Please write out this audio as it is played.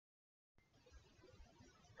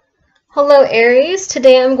Hello Aries,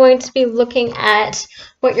 today I'm going to be looking at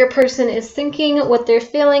what your person is thinking, what they're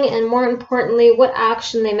feeling, and more importantly, what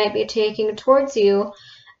action they might be taking towards you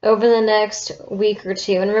over the next week or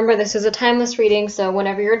two. And remember, this is a timeless reading, so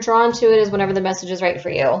whenever you're drawn to it is whenever the message is right for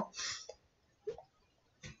you.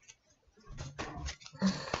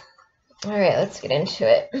 Alright, let's get into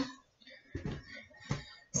it.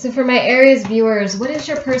 So for my Aries viewers, what is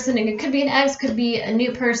your person? It could be an ex, could be a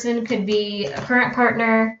new person, could be a current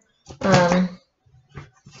partner.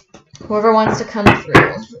 Whoever wants to come through.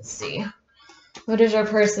 Let's see. What is your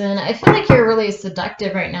person? I feel like you're really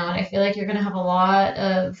seductive right now, and I feel like you're going to have a lot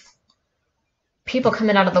of people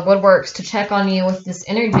coming out of the woodworks to check on you with this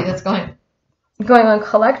energy that's going on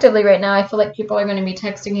collectively right now. I feel like people are going to be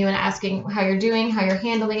texting you and asking how you're doing, how you're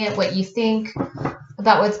handling it, what you think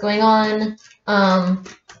about what's going on.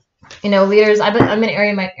 You know, leaders, I'm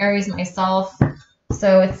an Aries myself,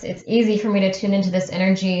 so it's easy for me to tune into this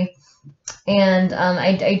energy. And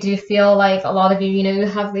I do feel like a lot of you, you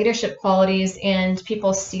have leadership qualities and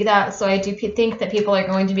people see that. So I do think that people are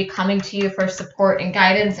going to be coming to you for support and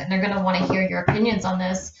guidance, and they're going to want to hear your opinions on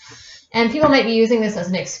this. And people might be using this as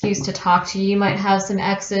an excuse to talk to you. You might have some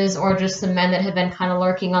exes or just some men that have been kind of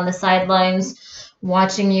lurking on the sidelines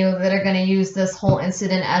watching you that are going to use this whole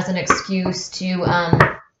incident as an excuse to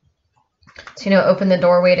open the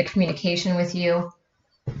doorway to communication with you.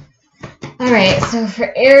 All right, so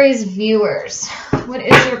for Aries viewers, what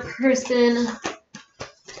is your person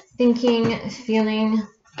thinking, feeling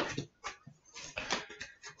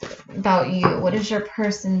about you? What is your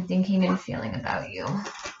person thinking and feeling about you?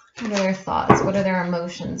 What are their thoughts? What are their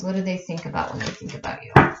emotions? What do they think about when they think about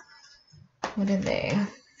you? What are they?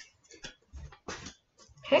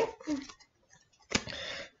 Okay.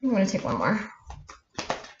 I'm going to take one more.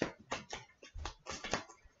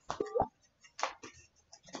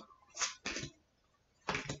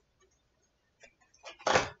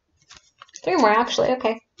 Three more, actually.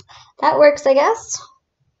 Okay. That works, I guess.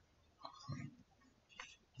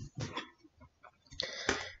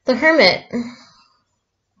 The Hermit.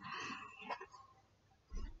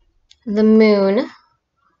 The Moon.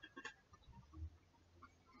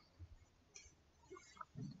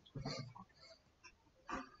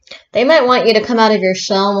 They might want you to come out of your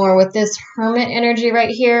shell more with this Hermit energy right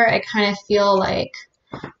here. I kind of feel like,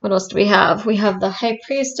 what else do we have? We have the High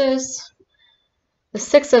Priestess. The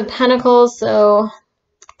Six of Pentacles, so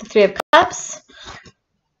the Three of Cups,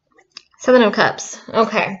 Seven of Cups.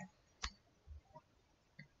 Okay.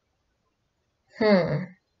 Trying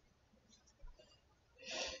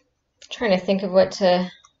to think of what to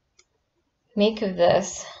make of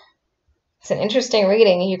this. It's an interesting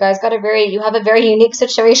reading. You guys got you have a very unique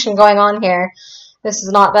situation going on here. This has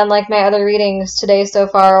not been like my other readings today so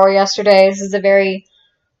far or yesterday. This is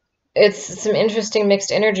it's some interesting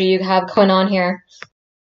mixed energy you have going on here.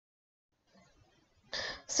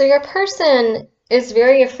 So your person is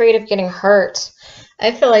very afraid of getting hurt.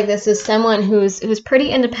 I feel like this is someone who's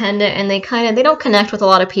pretty independent, and they don't connect with a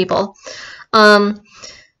lot of people. I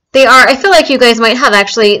feel like you guys might have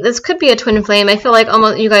this could be a twin flame. I feel like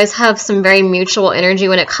almost you guys have some very mutual energy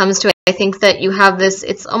when it comes to it. I think that you have this,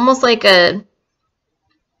 it's almost like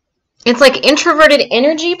it's like introverted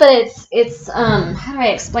energy, but it's how do I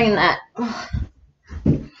explain that?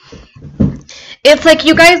 It's like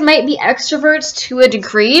you guys might be extroverts to a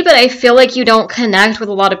degree, but I feel like you don't connect with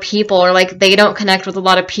a lot of people, or like they don't connect with a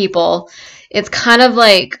lot of people. It's kind of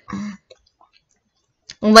like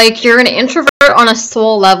you're an introvert on a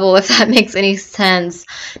soul level, if that makes any sense.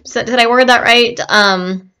 Did I word that right?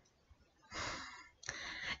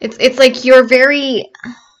 It's like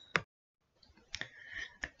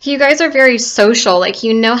you guys are very social. Like,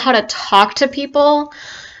 you know how to talk to people,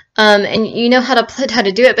 and you know how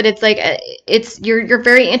to do it, but it's like you're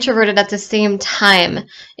very introverted at the same time.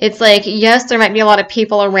 It's like, yes, there might be a lot of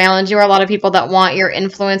people around you, or a lot of people that want your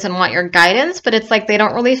influence and want your guidance, but it's like they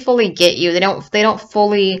don't really fully get you. They don't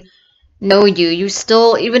fully know you. You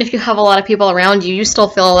still, even if you have a lot of people around you, you still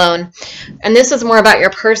feel alone. And this is more about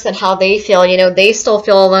your person, how they feel. They still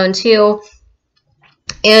feel alone too,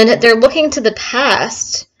 and they're looking to the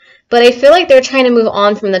past. But I feel like they're trying to move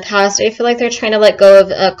on from the past. I feel like they're trying to let go of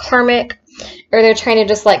a karmic, or they're trying to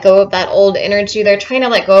just let go of that old energy. They're trying to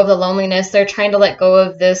let go of the loneliness. They're trying to let go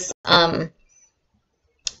of this,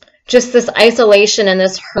 just this isolation and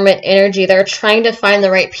this hermit energy. They're trying to find the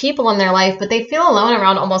right people in their life, but they feel alone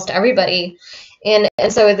around almost everybody. And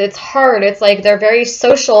so it's hard. It's like they're very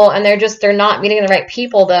social, and they're not meeting the right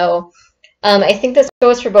people, though. I think this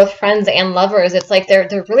goes for both friends and lovers. It's like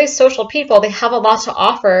they're really social people. They have a lot to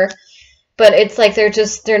offer, but it's like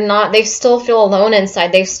they still feel alone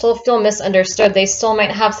inside. They still feel misunderstood. They still might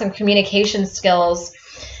have some communication skills.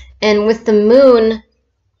 And with the moon,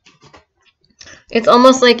 it's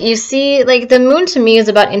almost like you see, like the moon to me is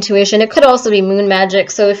about intuition. It could also be moon magic.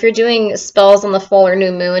 So if you're doing spells on the full or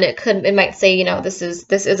new moon, it might say, you know, this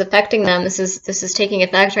is affecting them. This is taking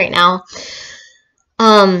effect right now.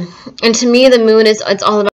 And to me, the moon it's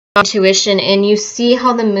all about intuition, and you see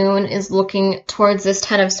how the moon is looking towards this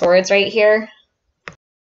Ten of Swords right here.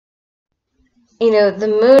 You know, the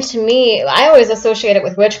moon to me, I always associate it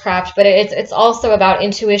with witchcraft, but it's also about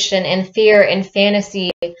intuition and fear and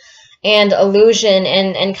fantasy and illusion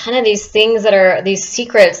and kind of these things that are these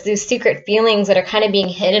secret feelings that are kind of being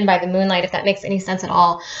hidden by the moonlight, if that makes any sense at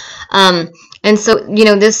all. And so, you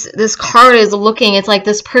know, this card is looking, it's like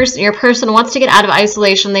this person, your person wants to get out of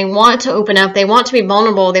isolation. They want to open up. They want to be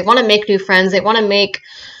vulnerable. They want to make new friends. They want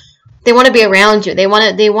to be around you. They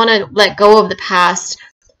want to let go of the past.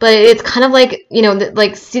 But it's kind of like, you know,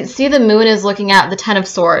 like see the moon is looking at the Ten of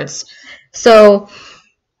Swords. So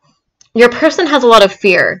your person has a lot of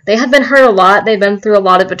fear. They have been hurt a lot. They've been through a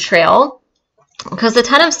lot of betrayal. Because the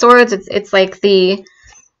Ten of Swords, it's like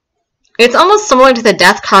it's almost similar to the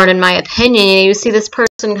Death card in my opinion. You see this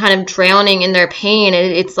person kind of drowning in their pain.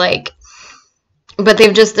 It's like, but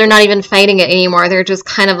they're not even fighting it anymore. They're just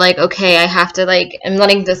kind of like, okay, I have to, like, I'm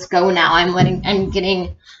letting this go now. I'm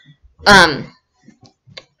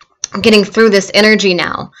getting through this energy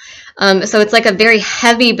now. So it's like a very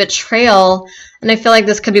heavy betrayal. And I feel like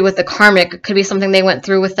this could be with the karmic. It could be something they went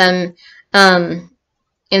through with them in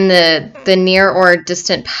the near or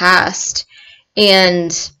distant past.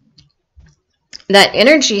 And that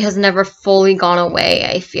energy has never fully gone away,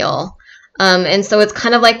 I feel. And so it's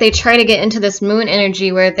kind of like they try to get into this moon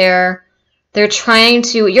energy where they're trying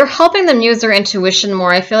to, you're helping them use their intuition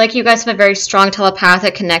more. I feel like you guys have a very strong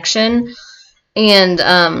telepathic connection. And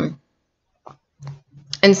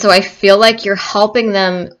so I feel like you're helping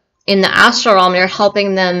them in the astral realm. You're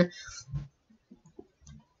helping them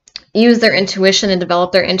use their intuition and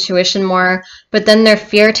develop their intuition more, but then their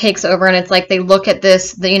fear takes over, and it's like they look at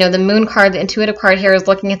this, you know, the moon card, the intuitive card here is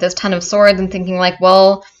looking at this Ten of Swords and thinking like,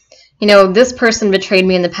 well, you know, this person betrayed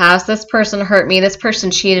me in the past, this person hurt me, this person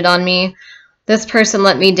cheated on me, this person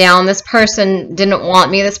let me down, this person didn't want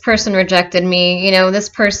me, this person rejected me, you know, this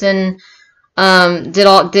person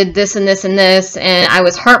did this and this and this, and I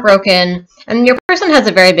was heartbroken. And your person has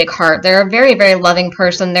a very big heart. They're a very, very loving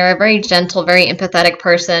person. They're a very gentle, very empathetic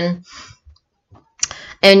person.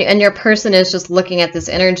 And your person is just looking at this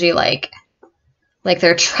energy like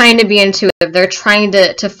they're trying to be intuitive. They're trying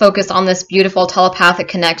to focus on this beautiful telepathic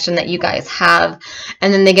connection that you guys have.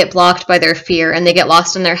 And then they get blocked by their fear, and they get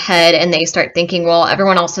lost in their head, and they start thinking, well,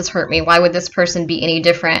 everyone else has hurt me. Why would this person be any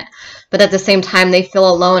different? But at the same time, they feel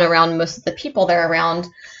alone around most of the people they're around.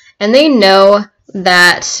 And they know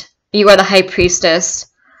that you are the High Priestess.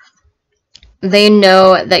 They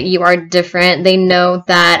know that you are different. They know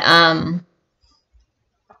that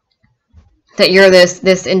that you're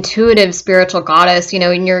this intuitive spiritual goddess, you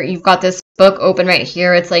know, and you've got this book open right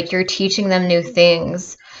here. It's like you're teaching them new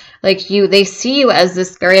things. Like they see you as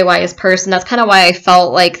this very wise person. That's kind of why I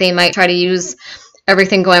felt like they might try to use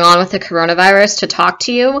everything going on with the coronavirus to talk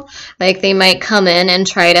to you. Like they might come in and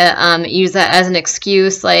try to use that as an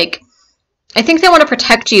excuse. Like, I think they want to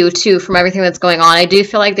protect you too from everything that's going on. I do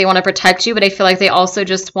feel like they want to protect you, but I feel like they also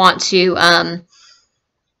just want to,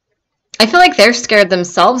 I feel like they're scared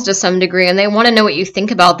themselves to some degree, and they want to know what you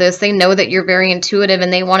think about this. They know that you're very intuitive,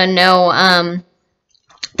 and they want to know,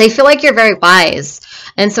 they feel like you're very wise.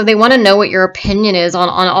 And so they want to know what your opinion is on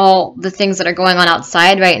all the things that are going on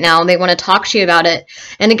outside right now. They want to talk to you about it.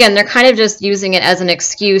 And again, they're kind of just using it as an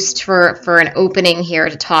excuse for an opening here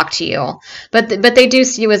to talk to you. But they do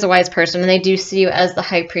see you as a wise person, and they do see you as the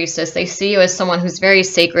High Priestess. They see you as someone who's very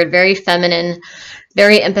sacred, very feminine,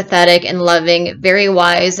 very empathetic and loving, very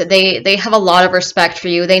wise. They have a lot of respect for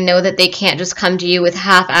you. They know that they can't just come to you with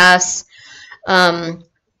half-ass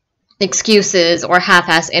excuses or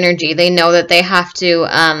half-ass energy. They know that they have to,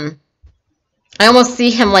 I almost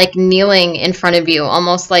see him like kneeling in front of you,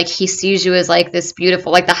 almost like he sees you as like this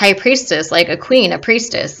beautiful, like the High Priestess, like a queen, a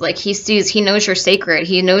priestess. Like he knows you're sacred.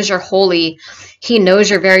 He knows you're holy. He knows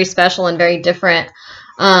you're very special and very different.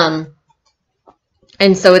 And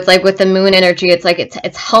so it's like with the moon energy, it's like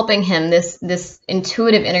it's helping him, this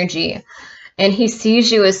intuitive energy. And he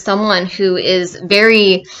sees you as someone who is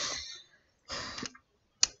very,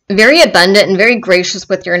 very abundant and very gracious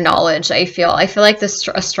with your knowledge. I feel like this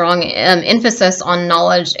a strong emphasis on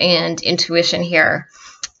knowledge and intuition here.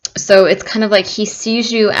 So it's kind of like he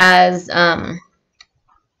sees you as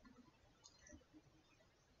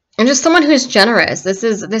And just someone who's generous. This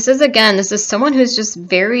is someone who's just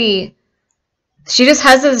very, she just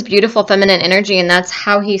has this beautiful feminine energy, and that's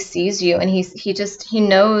how he sees you. And he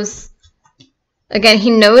knows, again,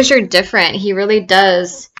 he knows you're different. He really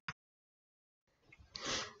does.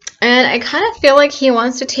 And I kind of feel like he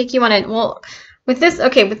wants to take you on a, well, with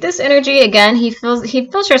this energy, again, he feels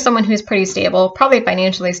you're someone who's pretty stable, probably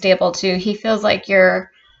financially stable too. He feels like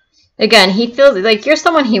you're, again, he feels like you're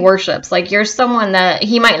someone he worships. Like you're someone that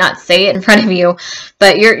he might not say it in front of you,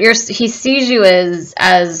 but he sees you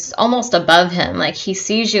as almost above him. Like he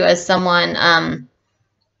sees you as someone,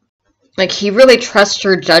 like he really trusts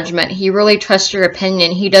your judgment. He really trusts your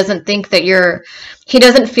opinion. He doesn't think that he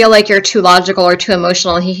doesn't feel like you're too logical or too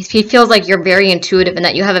emotional. He feels like you're very intuitive and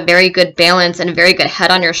that you have a very good balance and a very good head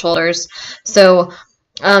on your shoulders. So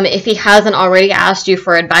if he hasn't already asked you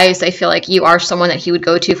for advice, I feel like you are someone that he would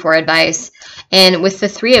go to for advice. And with the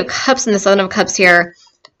Three of Cups and the Seven of Cups here,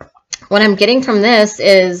 what I'm getting from this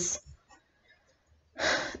is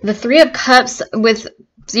the Three of Cups with,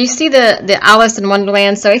 you see the Alice in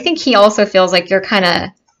Wonderland. So I think he also feels like you're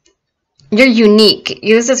unique.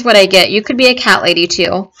 This is what I get. You could be a cat lady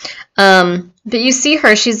too. But you see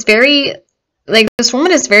her, she's very, like, this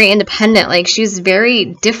woman is very independent. Like, she's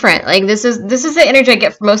very different. Like, this is the energy I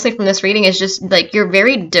get mostly from this reading, is just like you're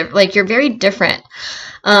very different.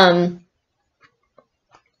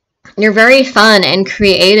 You're very fun and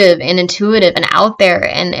creative and intuitive and out there,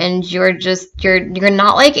 and you're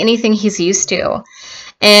not like anything he's used to.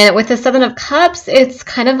 And with the Seven of Cups, it's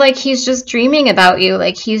kind of like he's just dreaming about you.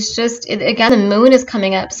 Like he's just, again, the moon is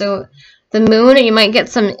coming up. So the moon, you might get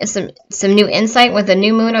some new insight with the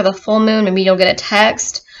new moon or the full moon. Maybe you'll get a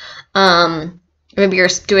text. Maybe you're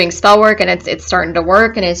doing spell work and it's starting to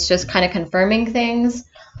work and it's just kind of confirming things.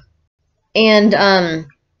 And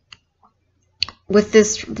with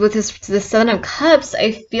the Seven of Cups,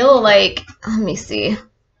 I feel like, let me see.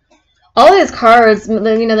 All these cards, the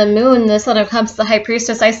moon, the Seven of Cups, the High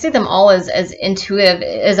Priestess, I see them all as intuitive,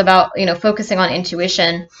 is about, focusing on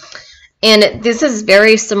intuition. And this is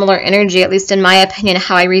very similar energy, at least in my opinion,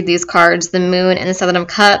 how I read these cards, the moon and the Seven of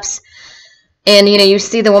Cups. And, you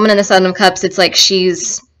see the woman in the Seven of Cups, it's like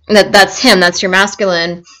that's him, that's your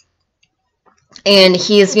masculine. And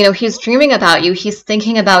he's dreaming about you, he's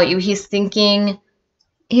thinking about you, he's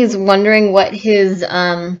wondering what his,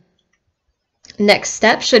 next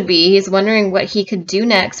step should be. He's wondering what he could do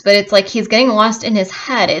next, but it's like he's getting lost in his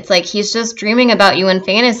head. It's like he's just dreaming about you and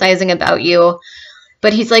fantasizing about you,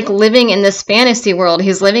 but he's like living in this fantasy world.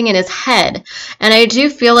 He's living in his head. And I do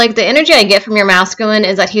feel like the energy I get from your masculine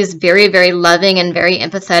is that he's very, very loving and very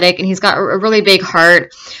empathetic, and he's got a really big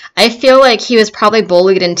heart. I feel like he was probably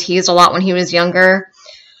bullied and teased a lot when he was younger.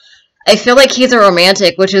 I feel like he's a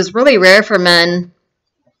romantic, which is really rare for men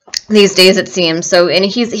these days, it seems. So, and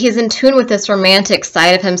he's in tune with this romantic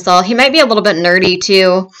side of himself. He might be a little bit nerdy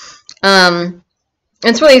too.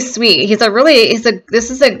 It's really sweet.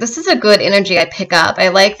 This is a good energy I pick up. I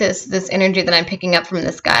like this energy that I'm picking up from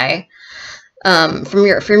this guy. From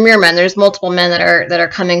your men. There's multiple men that are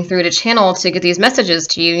coming through to channel to get these messages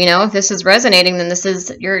to you. If this is resonating, then this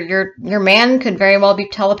is your man could very well be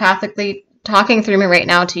telepathically talking through me right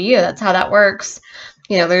now to you. That's how that works.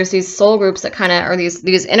 There's these soul groups that kind of, or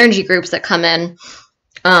these energy groups that come in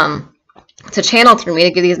to channel through me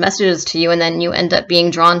to give these messages to you, and then you end up being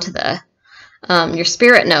drawn to the, your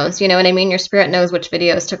spirit knows, you know what I mean? Your spirit knows which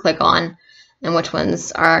videos to click on and which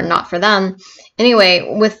ones are not for them.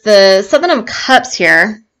 Anyway, with the Seven of Cups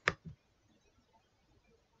here,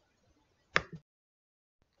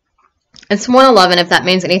 it's 111 if that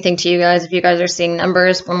means anything to you guys, if you guys are seeing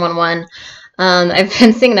numbers, 111. I've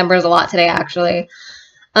been seeing numbers a lot today, actually.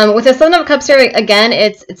 With the Seven of Cups here, again,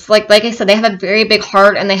 it's like I said, they have a very big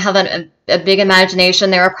heart and they have a big imagination.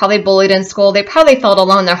 They were probably bullied in school. They probably felt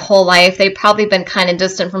alone their whole life. They've probably been kind of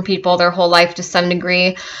distant from people their whole life to some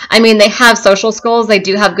degree. I mean, they have social skills. They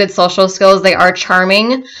do have good social skills. They are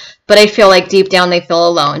charming, but I feel like deep down they feel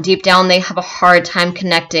alone. Deep down they have a hard time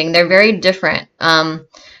connecting. They're very different.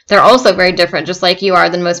 They're also very different, just like you are,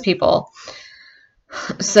 than most people.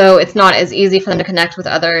 So it's not as easy for them to connect with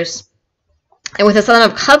others. And with the Seven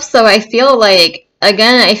of Cups, though, I feel like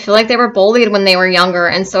they were bullied when they were younger.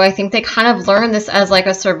 And so I think they kind of learned this as like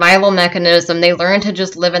a survival mechanism. They learned to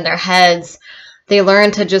just live in their heads. They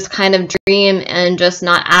learned to just kind of dream and just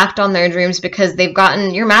not act on their dreams because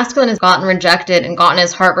your masculine has gotten rejected and gotten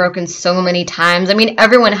his heart broken so many times. I mean,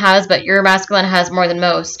 everyone has, but your masculine has more than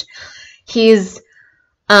most. He's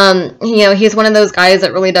one of those guys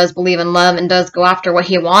that really does believe in love and does go after what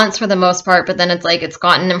he wants for the most part, but then it's like it's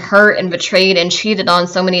gotten him hurt and betrayed and cheated on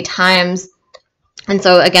so many times And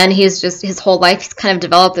so again, he's just, his whole life, he's kind of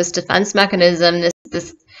developed this defense mechanism,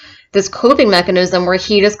 this coping mechanism where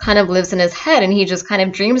he just kind of lives in his head and he just kind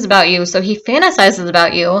of dreams about you. So he fantasizes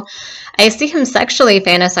about you. I see him sexually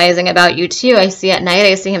fantasizing about you too. I see at night,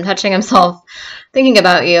 I see him touching himself, thinking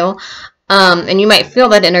about you. And you might feel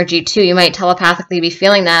that energy too. You might telepathically be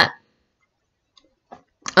feeling that.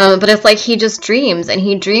 But it's like he just dreams and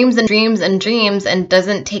he dreams and dreams and dreams and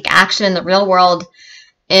doesn't take action in the real world.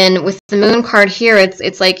 And with the moon card here,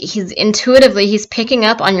 it's like he's intuitively, he's picking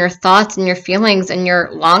up on your thoughts and your feelings and your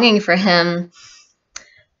longing for him.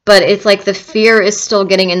 But it's like the fear is still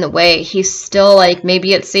getting in the way. He's still like,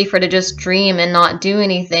 maybe it's safer to just dream and not do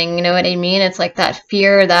anything. You know what I mean? It's like that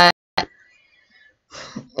fear that,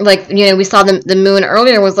 like, you know, we saw the moon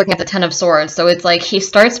earlier was looking at the Ten of Swords. So it's like he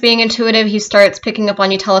starts being intuitive. He starts picking up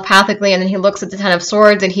on you telepathically. And then he looks at the Ten of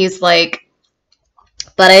Swords and he's like,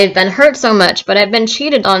 but I've been hurt so much, but I've been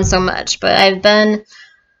cheated on so much, but I've been,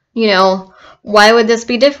 you know, why would this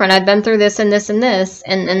be different? I've been through this and this and this.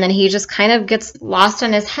 And then he just kind of gets lost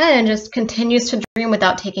in his head and just continues to dream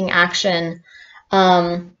without taking action.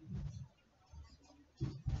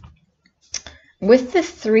 With the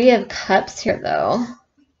Three of Cups here, though,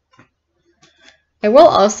 I will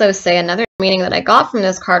also say another meaning that I got from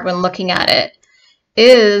this card when looking at it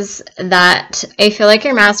is that I feel like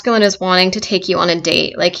your masculine is wanting to take you on a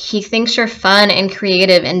date. Like, he thinks you're fun and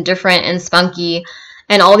creative and different and spunky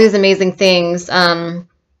and all these amazing things. You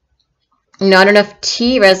know, I don't know if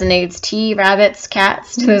tea resonates. Tea, rabbits,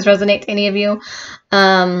 cats. Does this resonate to any of you?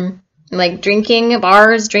 Like drinking,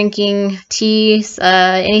 bars, drinking, tea,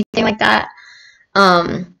 anything like that.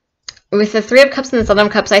 With the Three of Cups and the Seven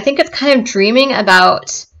of Cups, I think it's kind of dreaming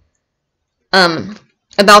about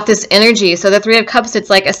this energy. So the Three of Cups, it's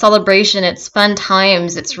like a celebration, it's fun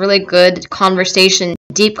times, it's really good conversation,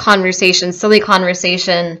 deep conversation, silly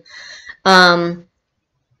conversation, you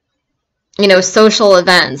know, social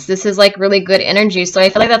events. This is like really good energy. So I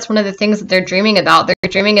feel like that's one of the things that they're dreaming about.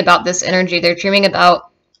 They're dreaming about this energy. They're dreaming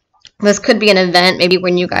about, this could be an event, maybe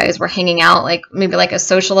when you guys were hanging out, like maybe like a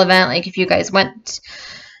social event, like if you guys went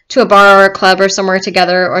to a bar or a club or somewhere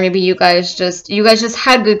together, or maybe you guys just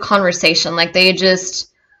had good conversation. Like you just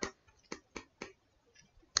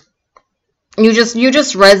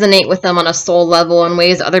resonate with them on a soul level in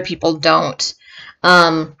ways other people don't.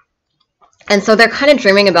 And so they're kind of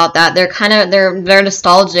dreaming about that. They're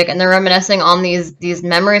nostalgic and they're reminiscing on these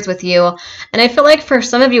memories with you. And I feel like for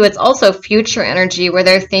some of you, it's also future energy where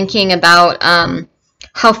they're thinking about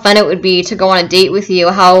how fun it would be to go on a date with you,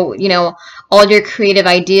 how, you know, all your creative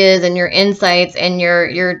ideas and your insights and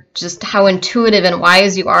your just how intuitive and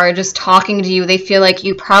wise you are just talking to you. They feel like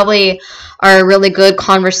you probably are a really good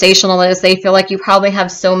conversationalist. They feel like you probably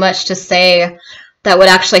have so much to say that would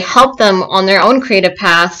actually help them on their own creative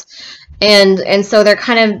path. And so they're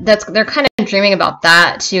kind of dreaming about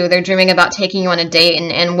that too. They're dreaming about taking you on a date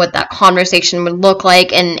and what that conversation would look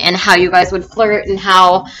like and how you guys would flirt and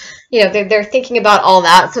how, you know, they're thinking about all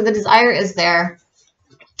that. So the desire is there.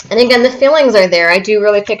 And again, the feelings are there. I do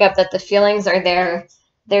really pick up that the feelings are there.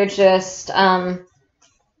 They're just not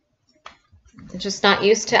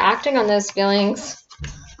used to acting on those feelings.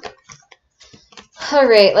 All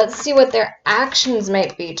right, let's see what their actions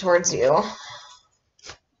might be towards you.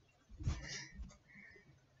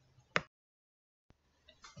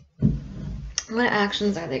 What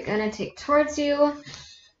actions are they going to take towards you?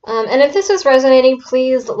 And if this is resonating,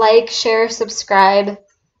 please like, share, subscribe.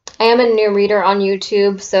 I am a new reader on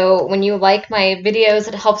YouTube, so when you like my videos,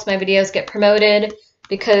 it helps my videos get promoted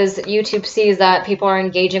because YouTube sees that people are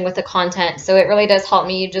engaging with the content. So it really does help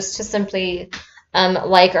me just to simply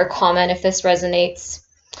like or comment if this resonates.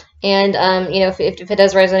 And, you know, if it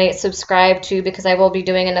does resonate, subscribe too, because I will be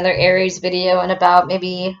doing another Aries video in about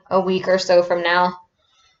maybe a week or so from now.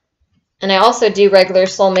 And I also do regular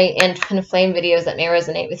soulmate and twin flame videos that may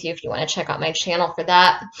resonate with you if you want to check out my channel for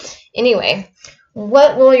that. Anyway,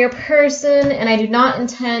 what will your person, and I do not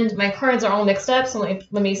intend, my cards are all mixed up, so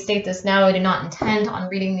let me state this now. I do not intend on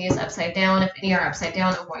reading these upside down. If any are upside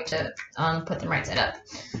down, I'm going to put them right side up.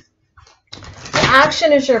 What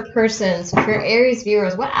action is your person, so for your Aries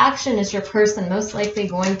viewers, what action is your person most likely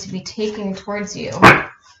going to be taking towards you?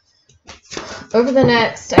 Over the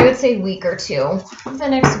next, I would say, week or two. Over the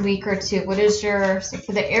next week or two, what is your, so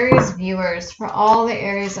for the Aries viewers, for all the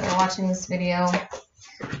Aries that are watching this video,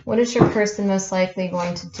 what is your person most likely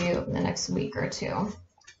going to do in the next week or two?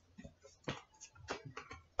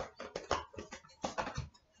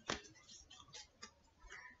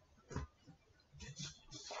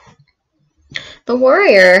 The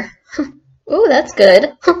Warrior. Ooh, that's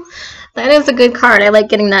good. That is a good card. I like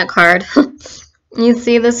getting that card. You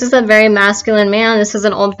see, this is a very masculine man. This is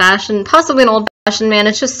an old-fashioned, possibly an old-fashioned man.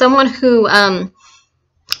 It's just someone who,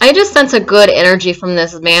 I just sense a good energy from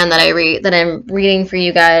this man that I'm reading for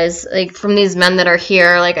you guys. Like, from these men that are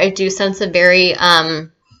here, like, I do sense a very,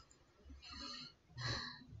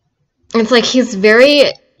 it's like he's very,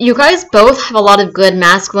 you guys both have a lot of good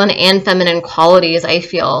masculine and feminine qualities, I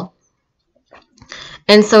feel.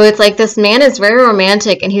 And so it's like this man is very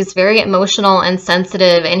romantic, and he's very emotional and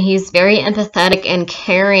sensitive, and he's very empathetic and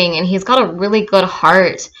caring, and he's got a really good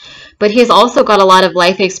heart. But he's also got a lot of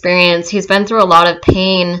life experience. He's been through a lot of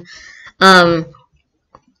pain. And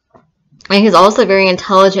he's also very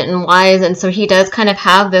intelligent and wise, and so he does kind of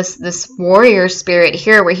have this warrior spirit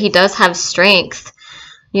here where he does have strength.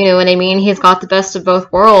 You know what I mean? He's got the best of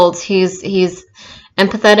both worlds. He's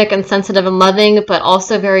empathetic and sensitive and loving, but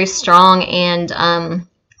also very strong and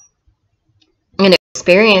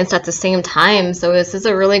experienced at the same time. So this is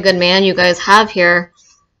a really good man you guys have here.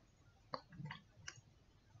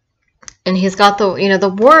 And he's got the, you know, the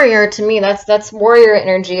warrior. To me, that's warrior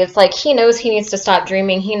energy. It's like he knows he needs to stop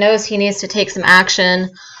dreaming. He knows he needs to take some action.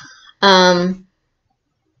 And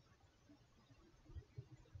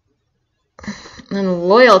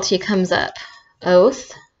loyalty comes up.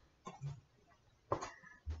 Oath.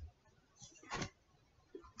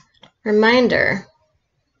 Reminder.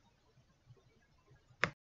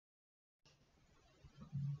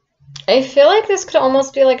 I feel like this could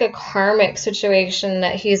almost be like a karmic situation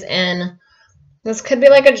that he's in. This could be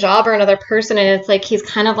like a job or another person, and it's like he's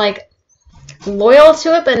kind of like loyal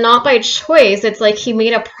to it, but not by choice. It's like he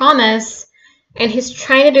made a promise, and he's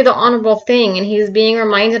trying to do the honorable thing, and he's being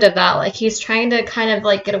reminded of that. Like he's trying to kind of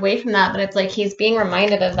like get away from that, but it's like he's being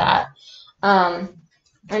reminded of that.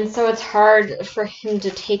 And so it's hard for him to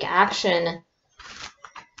take action.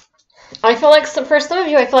 I feel like for some of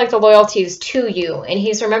you, I feel like the loyalty is to you, and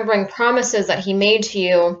he's remembering promises that he made to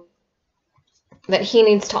you that he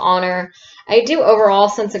needs to honor. I do overall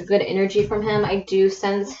sense a good energy from him. I do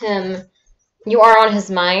sense him, you are on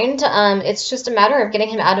his mind. It's just a matter of getting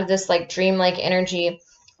him out of this like dreamlike energy.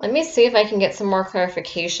 Let me see if I can get some more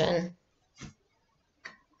clarification.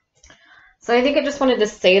 So I think it just wanted to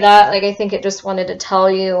say that, like I think it just wanted to tell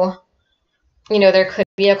you, you know, there could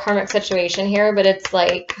be a karmic situation here, but it's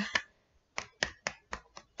like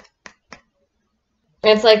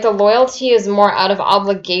the loyalty is more out of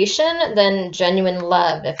obligation than genuine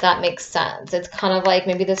love, if that makes sense. It's kind of like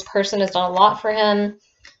maybe this person has done a lot for him.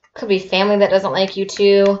 Could be family that doesn't like you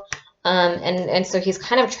too. And so he's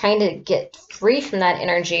kind of trying to get free from that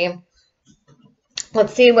energy.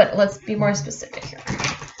 Let's be more specific here.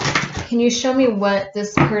 Can you show me what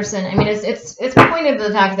this person, I mean, it's pointed to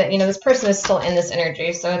the fact that, you know, this person is still in this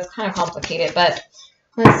energy, so it's kind of complicated, but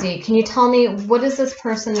let's see. Can you tell me what is this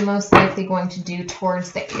person most likely going to do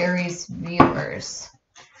towards the Aries viewers?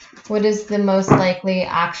 What is the most likely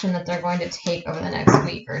action that they're going to take over the next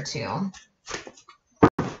week or two?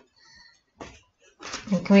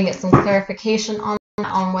 And can we get some clarification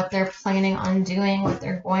on what they're planning on doing, what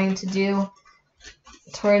they're going to do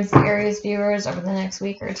towards the Aries viewers over the next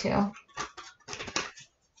week or two?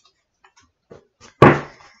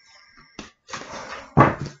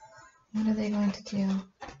 What are they going to do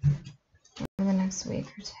over the next week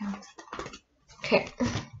or two? Okay.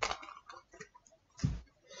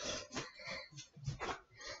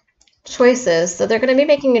 Choices. So they're going to be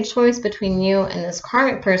making a choice between you and this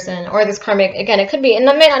karmic person, or this karmic, again, it could be, and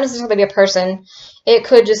it may not necessarily be a person. It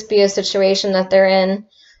could just be a situation that they're in.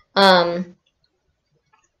 And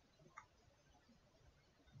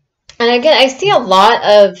again, I see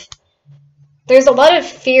there's a lot of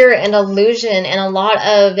fear and illusion, and a lot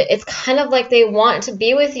of, it's kind of like they want to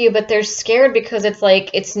be with you, but they're scared because it's like,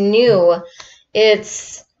 it's new.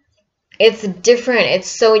 It's different. It's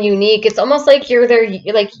so unique. It's almost like you are their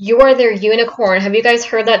unicorn. Have you guys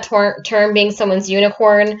heard that term, being someone's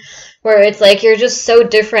unicorn? Where it's like, you're just so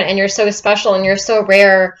different, and you're so special, and you're so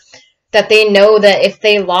rare, that they know that if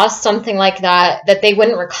they lost something like that, that they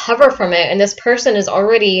wouldn't recover from it. And this person has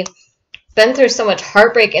already been through so much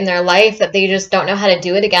heartbreak in their life that they just don't know how to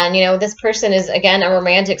do it again. You know, this person is, again, a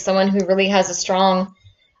romantic, someone who really has a strong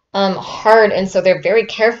heart, and so they're very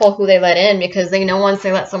careful who they let in, because they know once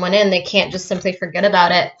they let someone in, they can't just simply forget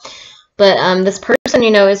about it. But this person,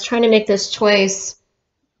 you know, is trying to make this choice.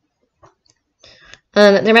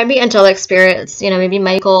 There might be angelic spirits, you know, maybe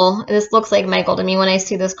Michael. This looks like Michael to me when I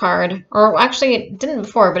see this card. Or actually, it didn't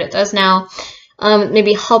before, but it does now.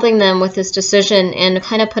 Maybe helping them with this decision and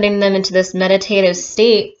kind of putting them into this meditative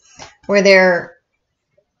state where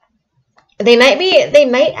they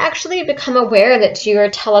might actually become aware that you are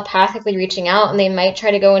telepathically reaching out, and they might try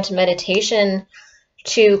to go into meditation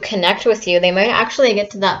to connect with you. They might actually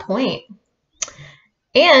get to that point.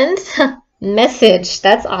 And message,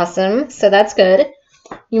 that's awesome. So that's good.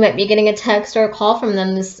 You might be getting a text or a call from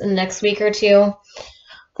them this next week or two.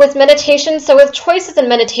 With meditation, so with choices in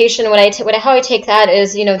meditation, how I take that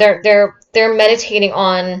is, you know, they're meditating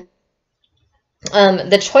on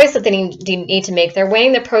the choice that they need to make. They're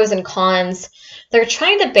weighing the pros and cons. They're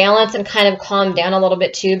trying to balance and kind of calm down a little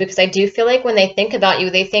bit too, because I do feel like when they think about you,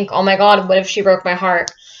 they think, oh my God, what if she broke my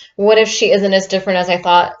heart? What if she isn't as different as I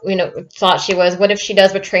thought she was? What if she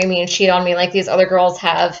does betray me and cheat on me like these other girls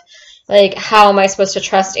have? Like, how am I supposed to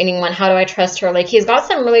trust anyone? How do I trust her? Like, he's got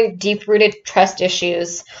some really deep-rooted trust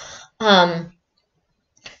issues.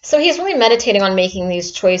 So he's really meditating on making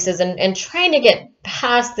these choices and trying to get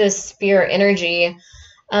past this spirit energy.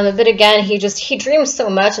 But again, he dreams so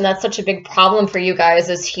much, and that's such a big problem for you guys,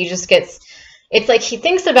 is he just gets, it's like he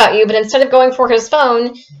thinks about you, but instead of going for his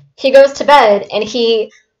phone, he goes to bed and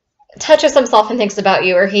he touches himself and thinks about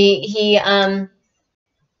you, or he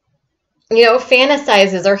you know,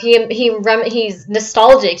 fantasizes, or he's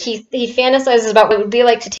nostalgic. He fantasizes about what it would be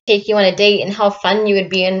like to take you on a date and how fun you would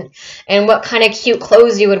be, and what kind of cute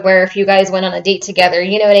clothes you would wear if you guys went on a date together.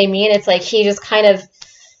 You know what I mean? It's like he just kind of,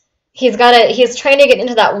 he's trying to get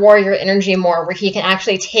into that warrior energy more, where he can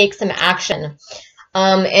actually take some action.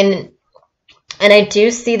 And I do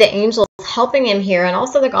see the angels helping him here, and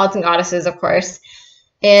also the gods and goddesses, of course.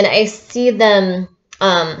 And I see them,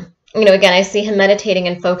 you know, again, I see him meditating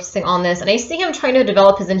and focusing on this, and I see him trying to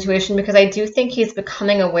develop his intuition, because I do think he's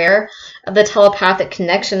becoming aware of the telepathic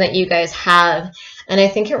connection that you guys have, and I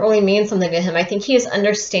think it really means something to him. I think he's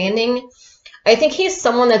understanding. I think he's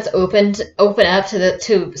someone that's open up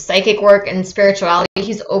to psychic work and spirituality.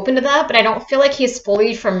 He's open to that, but I don't feel like he's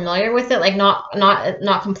fully familiar with it, like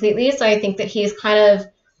not completely. So I think that he's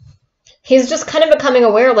just kind of becoming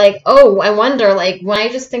aware, like, oh, I wonder, like, when I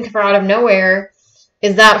just think of her out of nowhere,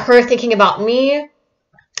 is that her thinking about me?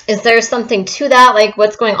 Is there something to that? Like,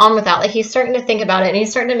 what's going on with that? Like, he's starting to think about it, and he's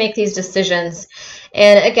starting to make these decisions.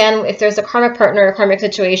 And again, if there's a karmic partner or a karmic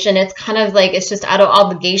situation, it's kind of like, it's just out of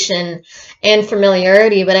obligation and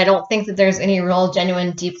familiarity, but I don't think that there's any real,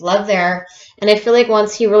 genuine, deep love there. And I feel like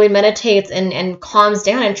once he really meditates and calms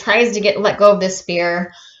down and tries to let go of this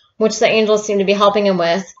fear, which the angels seem to be helping him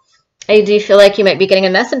with, I do feel like you might be getting a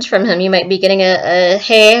message from him. You might be getting a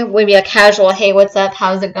hey, maybe a casual, hey, what's up?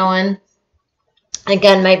 How's it going?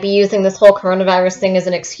 Again, might be using this whole coronavirus thing as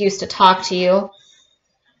an excuse to talk to you.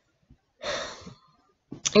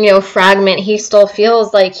 You know, fragment, he still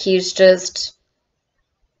feels like he's just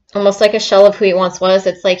almost like a shell of who he once was.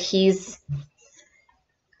 It's like he's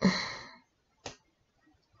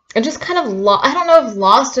just kind of I don't know if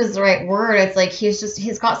lost is the right word. It's like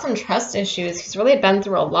he's got some trust issues. He's really been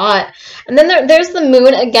through a lot. And then there's the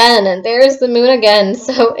moon again, and there's the moon again.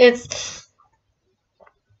 So it's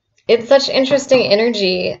such interesting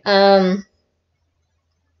energy.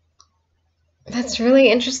 That's really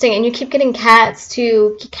interesting. And you keep getting cats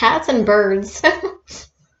too. Cats and birds.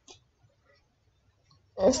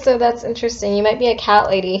 So that's interesting. You might be a cat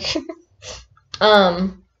lady.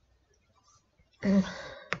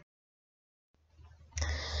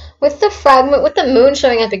 With the fragment, with the moon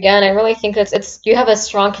showing up again, I really think you have a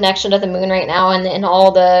strong connection to the moon right now, and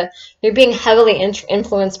you're being heavily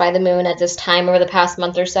influenced by the moon at this time over the past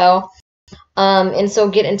month or so. And so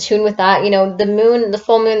get in tune with that. You know, the moon, the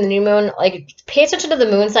full moon, the new moon, like, pay attention to the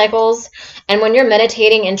moon cycles. And when you're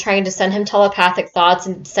meditating and trying to send him telepathic thoughts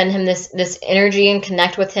and send him this energy and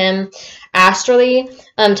connect with him astrally,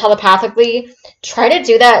 telepathically, try to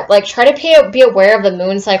do that. Like, try to be aware of the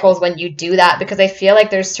moon cycles when you do that, because I feel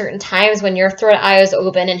like there's certain times when your third eye is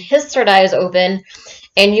open and his third eye is open,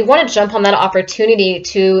 and you want to jump on that opportunity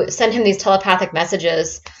to send him these telepathic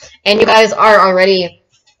messages. And you guys are already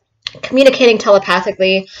communicating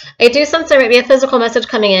telepathically. I do sense there might be a physical message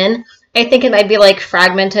coming in. I think it might be like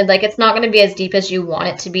fragmented, like it's not going to be as deep as you want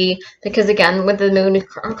it to be, because again, with the moon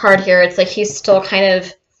card here, it's like he's still kind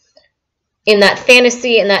of in that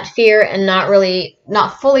fantasy and that fear and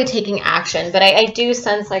not fully taking action. But I do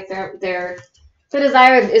sense like the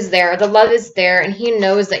desire is there, the love is there, and he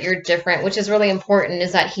knows that you're different, which is really important,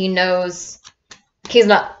 is that he knows he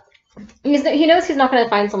knows he's not going to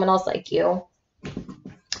find someone else like you.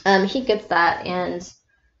 He gets that, and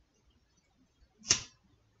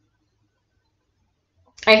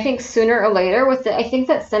I think sooner or later I think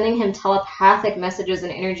that sending him telepathic messages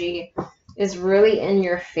and energy is really in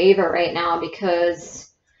your favor right now, because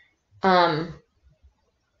he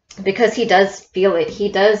does feel it.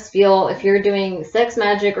 He does feel, if you're doing sex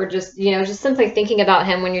magic or just, you know, just simply thinking about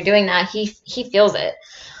him when you're doing that, he feels it.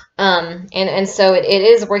 And so it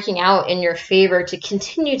is working out in your favor to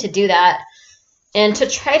continue to do that. And to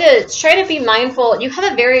try to be mindful. You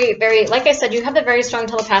have a very, very, like I said, you have a very strong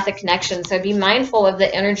telepathic connection. So be mindful of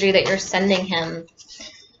the energy that you're sending him.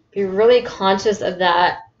 Be really conscious of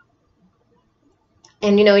that.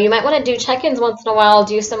 And you know, you might want to do check-ins once in a while.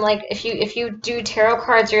 Do some, like, if you do tarot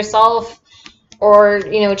cards yourself, or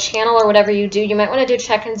you know, channel or whatever you do, you might want to do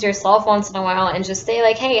check-ins yourself once in a while and just say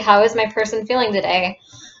like, hey, how is my person feeling today?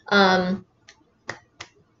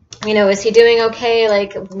 You know, is he doing okay?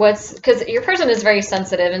 Like, because your person is very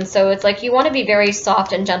sensitive, and so it's like you want to be very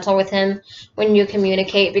soft and gentle with him when you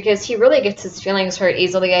communicate, because he really gets his feelings hurt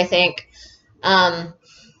easily, I think.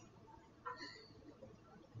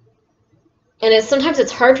 And sometimes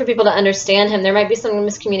it's hard for people to understand him. There might be some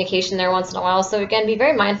miscommunication there once in a while. So again, be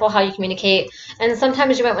very mindful how you communicate. And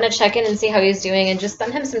sometimes you might want to check in and see how he's doing and just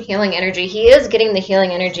send him some healing energy. He is getting the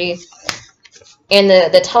healing energy and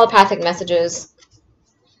the telepathic messages.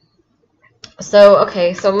 So,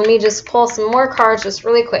 okay, so let me just pull some more cards just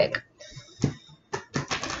really quick.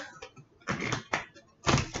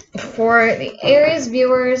 For the Aries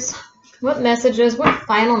viewers, what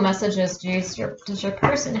final messages does your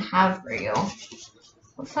person have for you?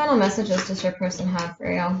 What final messages does your person have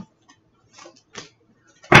for you?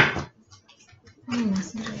 Final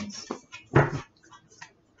messages.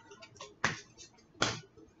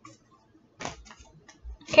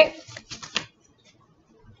 Okay.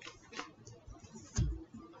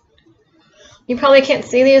 You probably can't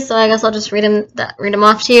see these, so I guess I'll just read them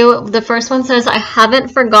off to you. The first one says, I haven't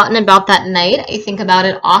forgotten about that night. I think about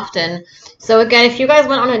it often. So again, if you guys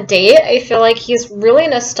went on a date, I feel like he's really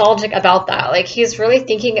nostalgic about that. Like, he's really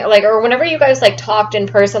thinking, like, or whenever you guys, like, talked in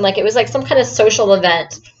person, like, it was, like, some kind of social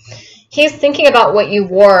event. He's thinking about what you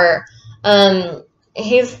wore.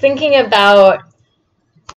 He's thinking about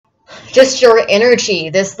just your energy,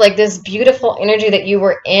 this beautiful energy that you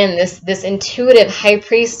were in, this intuitive high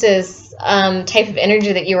priestess type of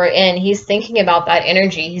energy that you were in. He's thinking about that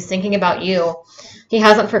energy. He's thinking about you. He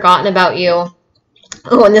hasn't forgotten about you.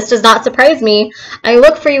 Oh, and this does not surprise me. I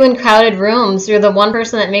look for you in crowded rooms. You're the one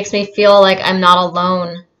person that makes me feel like I'm not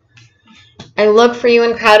alone. I look for you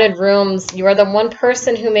in crowded rooms. You are the one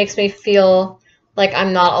person who makes me feel like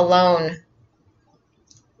I'm not alone.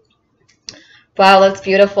 Wow, that's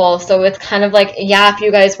beautiful. So it's kind of like, yeah, if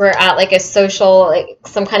you guys were at like a social, like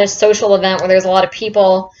some kind of social event where there's a lot of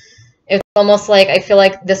people, it's almost like I feel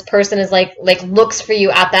like this person is like looks for you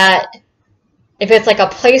at that. If it's like a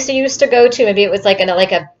place you used to go to, maybe it was like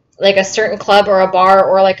a certain club or a bar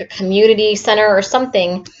or like a community center or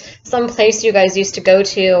something, some place you guys used to go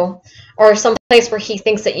to, or some place where he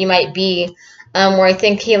thinks that you might be. Where I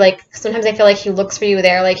think he sometimes I feel like he looks for you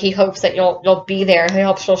there, like he hopes that you'll be there. He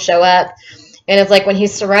hopes you'll show up. And it's like when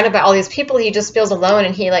he's surrounded by all these people, he just feels alone,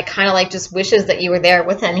 and he kind of just wishes that you were there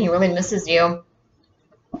with him. He really misses you.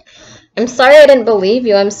 I'm sorry I didn't believe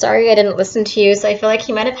you. I'm sorry I didn't listen to you. So I feel like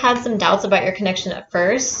he might have had some doubts about your connection at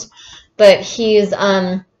first, but he's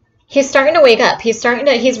starting to wake up. He's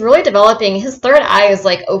really developing. His third eye is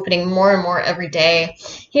like opening more and more every day.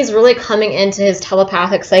 He's really coming into his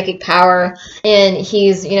telepathic psychic power, and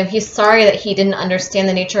he's sorry that he didn't understand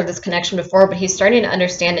the nature of this connection before, but he's starting to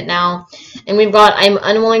understand it now. And we've got, I'm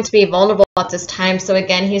unwilling to be vulnerable at this time. So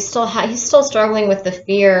again, he's still struggling with the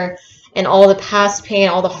fear and all the past pain,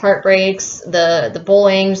 all the heartbreaks, the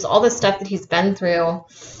bullying, just all the stuff that he's been through.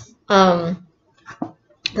 Then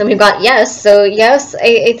we've got yes. So yes,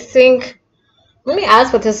 I think, let me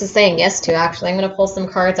ask what this is saying yes to, actually. I'm going to pull some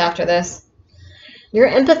cards after this. Your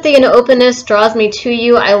empathy and openness draws me to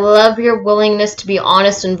you. I love your willingness to be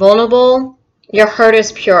honest and vulnerable. Your heart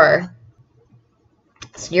is pure.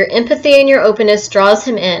 So your empathy and your openness draws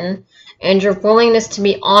him in, and your willingness to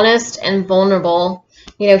be honest and vulnerable.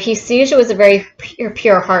 You know, he sees you as a very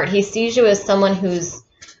pure heart. He sees you as someone who's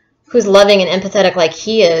loving and empathetic like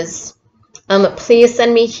he is. Please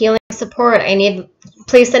send me healing support.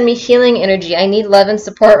 Please send me healing energy. I need love and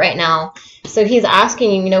support right now. So he's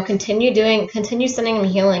asking you, continue sending him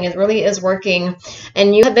healing. It really is working.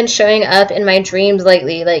 And you have been showing up in my dreams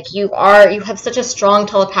lately. Like you have such a strong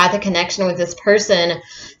telepathic connection with this person.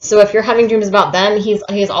 So if you're having dreams about them,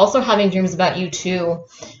 he's also having dreams about you too.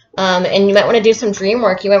 And you might want to do some dream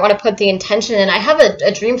work. You might want to put the intention in. I have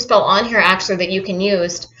a dream spell on here actually that you can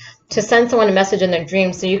use to send someone a message in their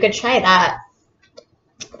dreams, so you could try that.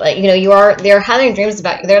 But they're having dreams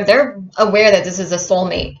about you. They're aware that this is a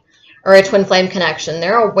soulmate or a twin flame connection.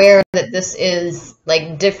 They're aware that this is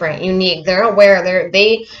like different, unique. They're aware.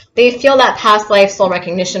 They feel that past life soul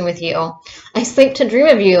recognition with you. I sleep to dream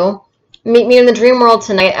of you. Meet me in the dream world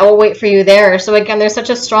tonight. I will wait for you there. So again, there's such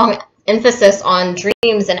a strong emphasis on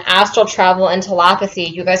dreams and astral travel and telepathy.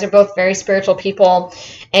 You guys are both very spiritual people,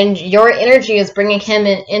 and your energy is bringing him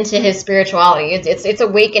into his spirituality. It's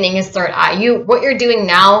awakening his third eye. What you're doing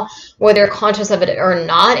now, whether you're conscious of it or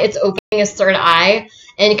not, it's opening his third eye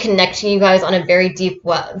and connecting you guys on a very deep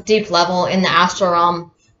level in the astral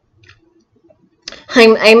realm.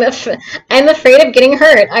 I'm afraid of getting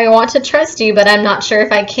hurt. I want to trust you, but I'm not sure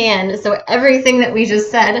if I can. So everything that we just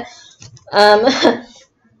said,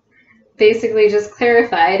 basically just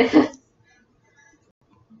clarified.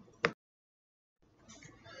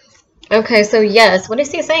 Okay, so yes, what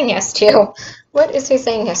is he saying yes to? What is he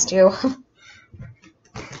saying yes to?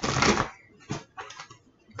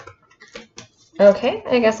 Okay,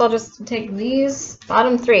 I guess I'll just take these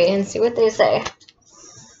bottom three and see what they say.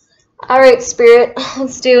 All right, Spirit,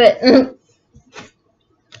 let's do it.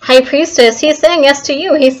 High Priestess, he's saying yes to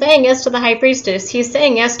you. He's saying yes to the High Priestess. He's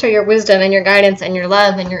saying yes to your wisdom and your guidance and your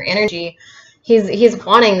love and your energy. He's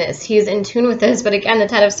wanting this. He's in tune with this. But again, the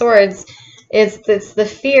Ten of Swords, it's the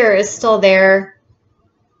fear is still there.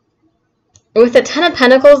 With the Ten of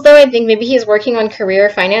Pentacles, though, I think maybe he's working on career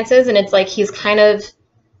finances, and it's like he's kind of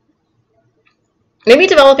maybe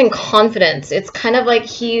developing confidence. It's kind of like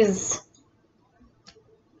he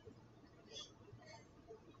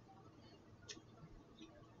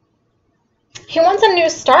wants a new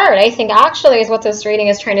start, I think, actually, is what this reading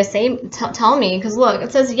is trying to tell me. Because, look,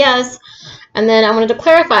 it says yes, and then I wanted to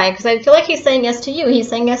clarify, because I feel like he's saying yes to you. He's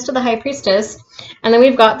saying yes to the High Priestess, and then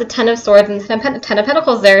we've got the Ten of Swords and the Ten of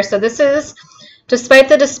Pentacles there. So this is, despite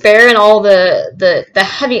the despair and all the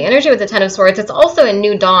heavy energy with the Ten of Swords, it's also a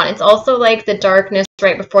new dawn. It's also like the darkness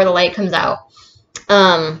right before the light comes out.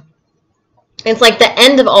 It's like the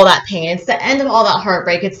end of all that pain. It's the end of all that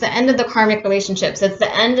heartbreak. It's the end of the karmic relationships. It's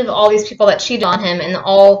the end of all these people that cheated on him and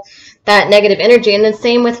all that negative energy. And the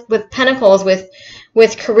same with Pentacles,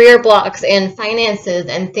 with career blocks and finances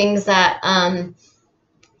and things that,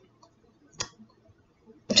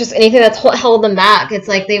 just anything that's held them back. It's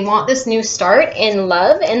like they want this new start in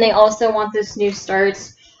love, and they also want this new start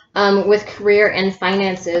with career and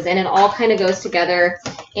finances. And it all kind of goes together.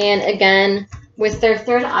 And again, with their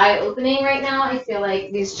third eye opening right now, I feel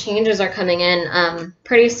like these changes are coming in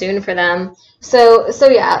pretty soon for them. So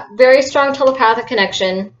yeah, very strong telepathic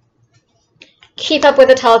connection. Keep up with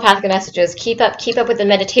the telepathic messages. Keep up with the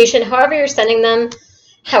meditation. However you're sending them,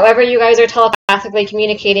 however you guys are telepathically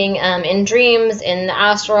communicating in dreams, in the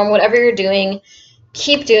astral realm, whatever you're doing,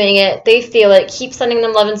 keep doing it. They feel it. Keep sending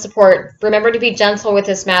them love and support. Remember to be gentle with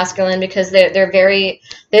this masculine, because they're very,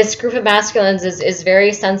 this group of masculines is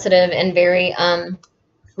very sensitive and very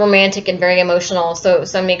romantic and very emotional.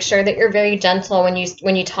 So make sure that you're very gentle when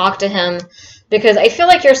you talk to him, because I feel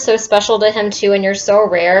like you're so special to him too, and you're so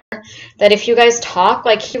rare that if you guys talk,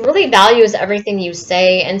 like, he really values everything you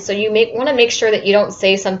say. And so you want to make sure that you don't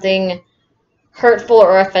say something hurtful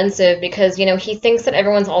or offensive, because, you know, he thinks that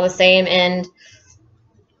everyone's all the same, and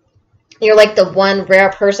you're like the one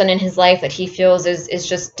rare person in his life that he feels is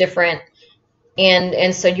just different.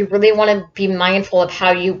 And so you really want to be mindful of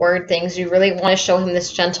how you word things. You really want to show him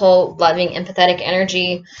this gentle, loving, empathetic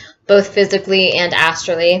energy, both physically and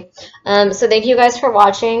astrally. So thank you guys for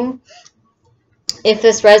watching. If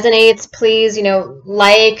this resonates, please, you know,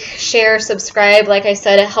 like, share, subscribe. Like I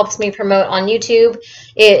said, it helps me promote on YouTube.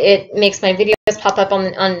 It makes my videos pop up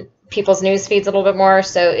on people's news feeds a little bit more,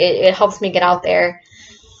 so it helps me get out there.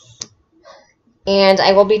 And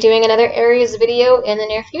I will be doing another Aries video in the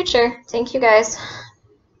near future. Thank you guys.